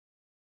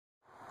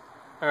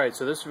Alright,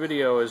 so this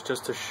video is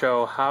just to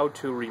show how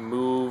to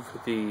remove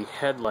the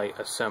headlight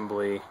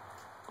assembly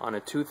on a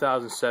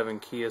 2007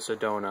 Kia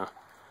Sedona.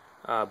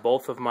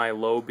 Both of my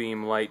low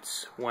beam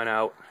lights went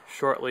out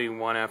shortly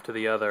one after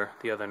the other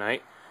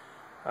night.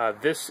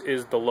 This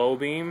is the low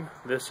beam,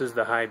 this is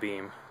the high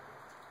beam,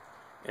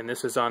 and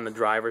this is on the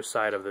driver's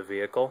side of the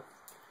vehicle.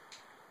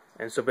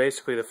 And so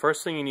basically the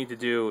first thing you need to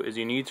do is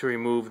you need to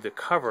remove the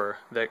cover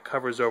that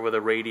covers over the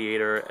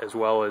radiator, as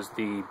well as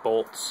the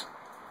bolts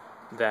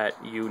that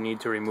you need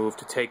to remove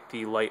to take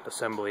the light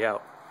assembly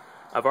out.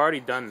 I've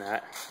already done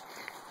that,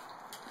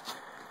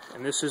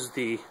 and this is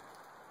the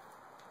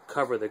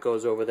cover that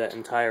goes over that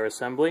entire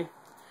assembly.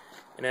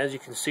 And as you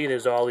can see,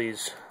 there's all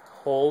these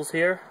holes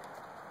here.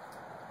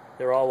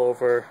 They're all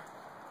over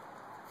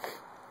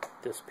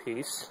this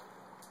piece,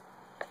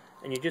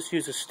 and you just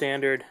use a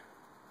standard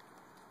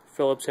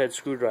Phillips head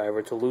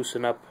screwdriver to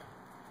loosen up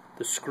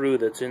the screw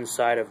that's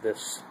inside of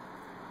this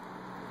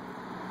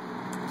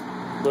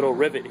little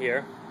rivet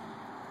here.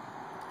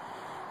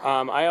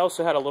 I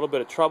also had a little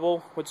bit of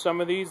trouble with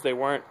some of these. They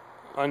weren't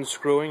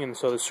unscrewing, and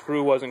so the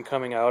screw wasn't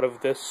coming out of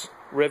this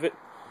rivet.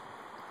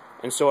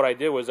 And so what I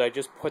did was I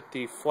just put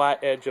the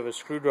flat edge of a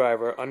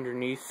screwdriver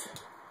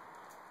underneath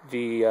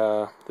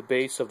the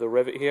base of the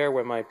rivet here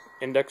where my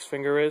index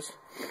finger is,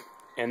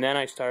 and then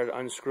I started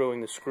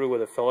unscrewing the screw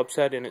with a Phillips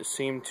head, and it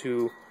seemed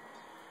to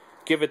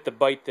give it the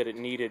bite that it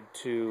needed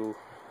to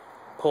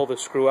pull the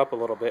screw up a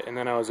little bit, and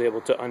then I was able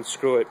to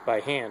unscrew it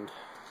by hand.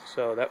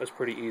 So that was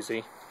pretty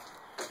easy.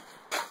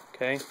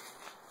 Okay.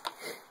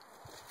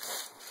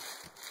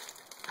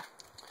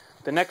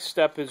 The next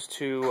step is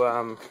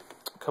to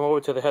come over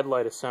to the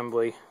headlight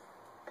assembly,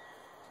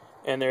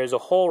 and there's a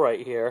hole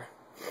right here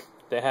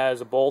that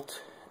has a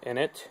bolt in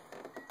it.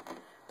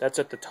 That's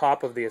at the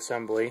top of the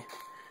assembly,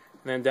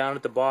 and then down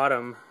at the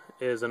bottom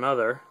is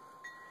another.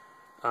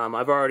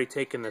 I've already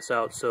taken this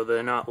out, so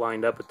they're not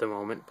lined up at the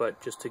moment,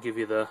 but just to give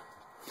you the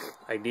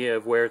idea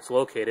of where it's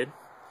located.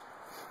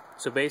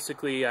 So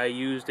basically I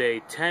used a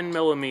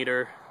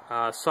 10mm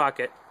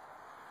socket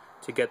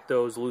to get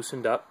those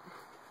loosened up,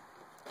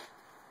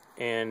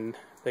 and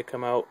they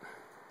come out,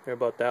 they're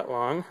about that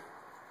long.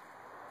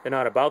 They're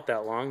not about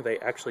that long, they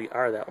actually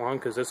are that long,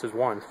 because this is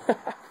one.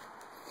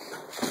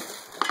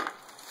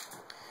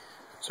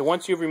 So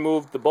once you've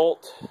removed the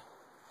bolt,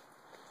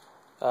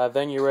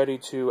 then you're ready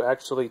to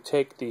actually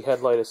take the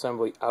headlight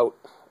assembly out.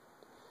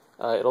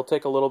 It'll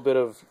take a little bit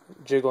of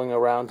jiggling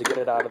around to get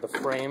it out of the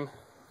frame,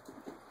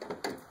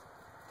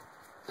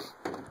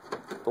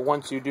 but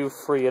once you do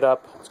free it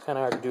up, it's kind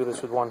of hard to do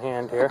this with one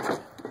hand here.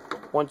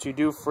 Once you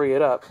do free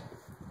it up,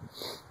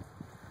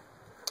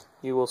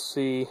 you will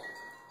see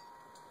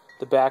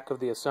the back of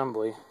the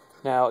assembly.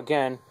 Now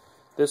again,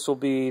 this will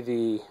be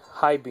the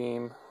high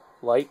beam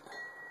light,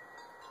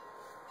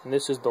 and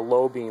this is the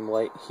low beam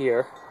light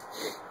here.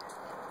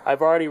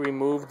 I've already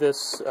removed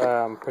this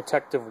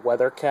protective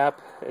weather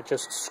cap. It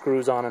just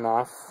screws on and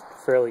off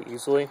fairly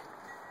easily.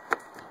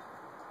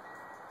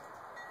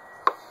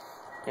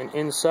 And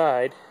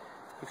inside,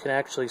 you can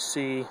actually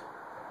see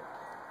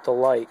the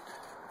light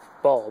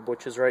bulb,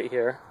 which is right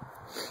here.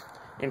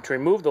 And to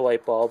remove the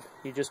light bulb,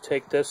 you just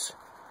take this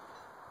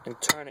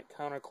and turn it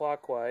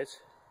counterclockwise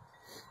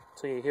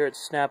so you hear it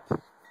snap,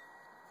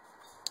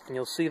 and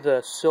you'll see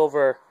the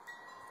silver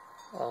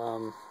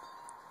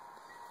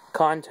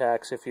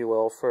contacts, if you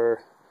will,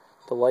 for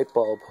the light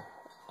bulb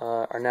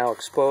are now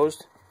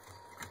exposed,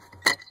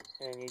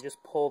 and you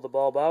just pull the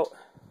bulb out,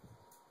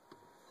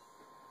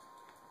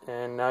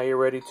 and now you're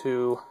ready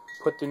to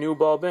put the new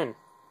bulb in.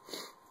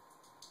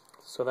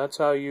 So that's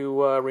how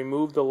you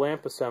remove the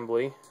lamp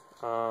assembly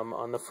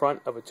on the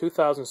front of a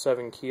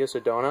 2007 Kia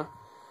Sedona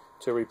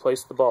to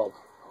replace the bulb.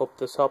 Hope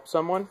this helped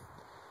someone.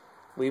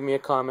 Leave me a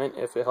comment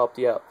if it helped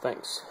you out.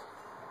 Thanks.